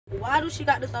Why do she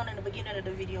got this on in the beginning of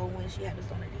the video when she had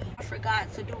this on at the end? I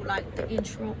forgot to do like the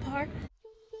intro part.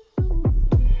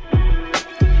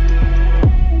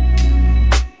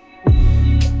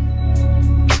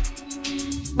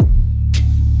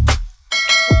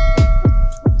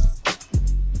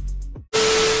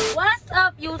 What's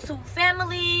up, YouTube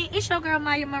family? It's your girl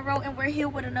Maya Monroe, and we're here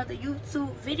with another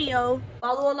YouTube video.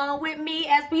 Follow along with me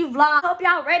as we vlog. Hope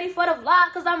y'all ready for the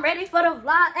vlog, cause I'm ready for the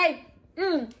vlog. Hey,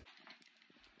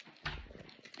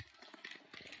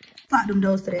 lock them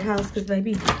doors to their house, cause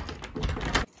baby.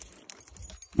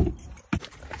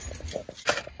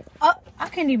 Oh, I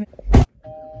can't even.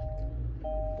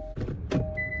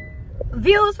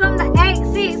 Views from the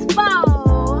 864.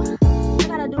 I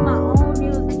gotta do my own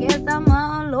music. I guess I'm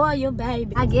unloyal,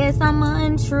 baby. I guess I'm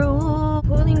untrue.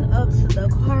 Pulling up to the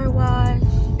car wash.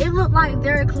 It look like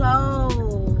they're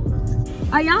closed.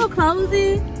 Are y'all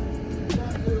closing?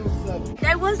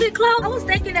 They wasn't closed. I was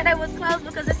thinking that they was closed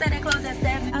because it said they closed at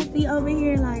 7. I see over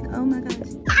here like, oh my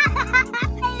gosh.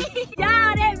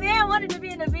 Y'all, that man wanted to be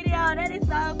in the video. That is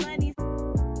so funny.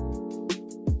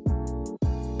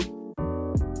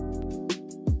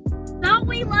 Don't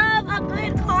we love a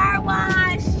good car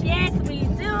wash? Yes, we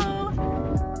do.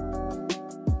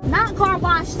 Not car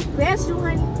wash special,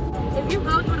 honey. If you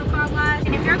go through the car wash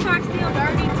and if your car's still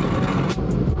dirty,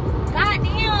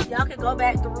 goddamn, y'all can go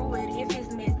back through it if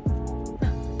it's missing.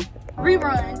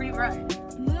 Rerun.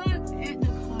 Look at the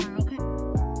car, okay?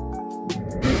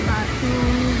 It's about to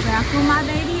vacuum my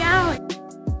baby out.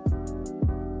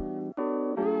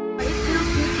 It's still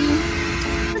sticky.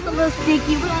 It's a little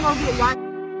sticky. We're gonna go get washed.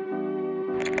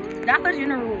 Dollar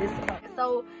General is so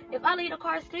if I leave the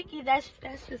car sticky, that's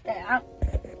just that.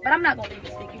 But I'm not gonna leave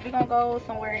it sticky. We're gonna go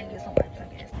somewhere and get some wipes, I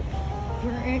guess.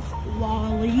 We're at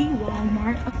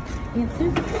Walmart.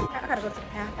 I gotta go to the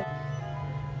bathroom.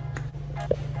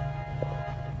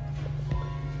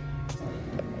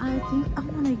 I think I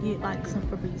want to get like some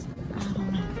Febreze. I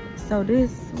don't know. So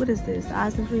this, what is this?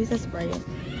 Eyes and Febreze, that's spray.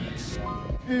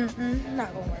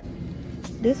 Not gonna work.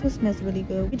 This one smells really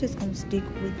good. We're just gonna stick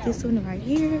with this one right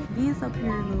here. These up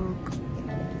here look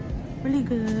really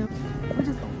good. We're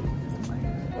just gonna put this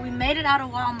away. We made it out of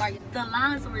Walmart. The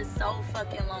lines were so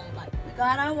fucking long. Like, we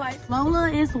got our wipes. Lola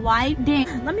is wiped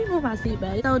down. Let me move my seat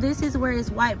back. So this is where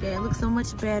it's wiped down. It looks so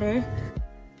much better.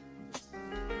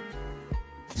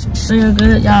 Real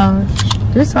good, y'all.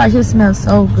 This right here smells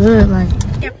so good. Like,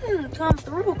 come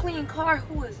through, clean car.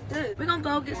 Who is this? We're gonna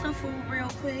go get some food real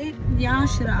quick. Y'all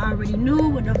should have already knew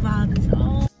what the vlog is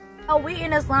on. Oh, we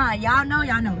in this line. Y'all know.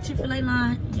 Chick-fil-A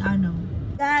line. Y'all know.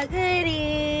 Got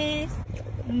goodies.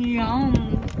 Yum.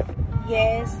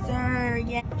 Yes, sir.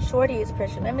 Yeah. Shorty is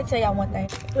pressure. Let me tell y'all one thing.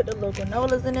 Put the little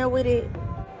granolas in there with it.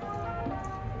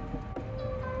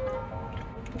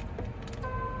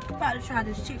 About to try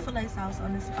this Chick-fil-A sauce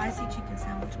on this spicy chicken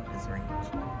sandwich with this ranch.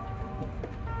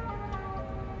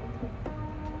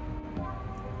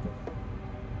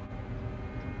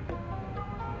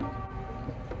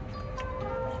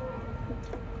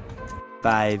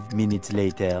 Five minutes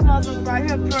later. Right here, press. Right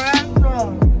here, press.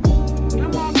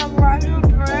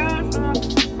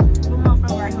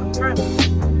 Right here, press.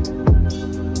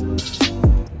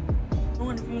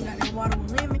 Doing if you got that water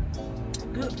with lemon.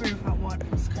 Good for your hot water.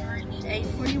 It's currently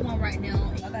 8:41 right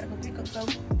now. I gotta go pick up some.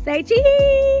 Say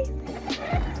cheese.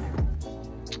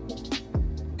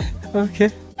 Okay.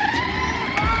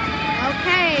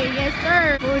 Okay, yes sir.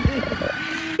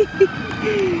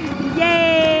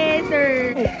 Yes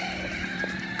sir.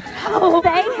 Oh,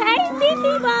 say hey,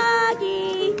 Titi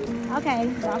Buggy. Okay,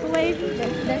 walk away.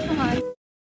 That's fine.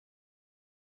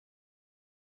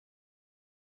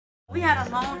 We had a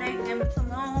long day, and it's a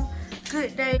long,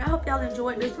 good day. I hope y'all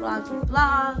enjoyed this vlogs.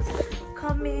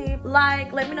 Comment,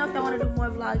 like, let me know if y'all want to do more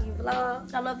vloggy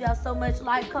vlogs. I love y'all so much.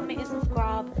 Like, comment, and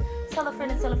subscribe. Tell a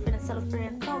friend and tell a friend and tell a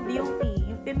friend. Come view me.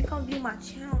 You feel me? Come view my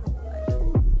channel.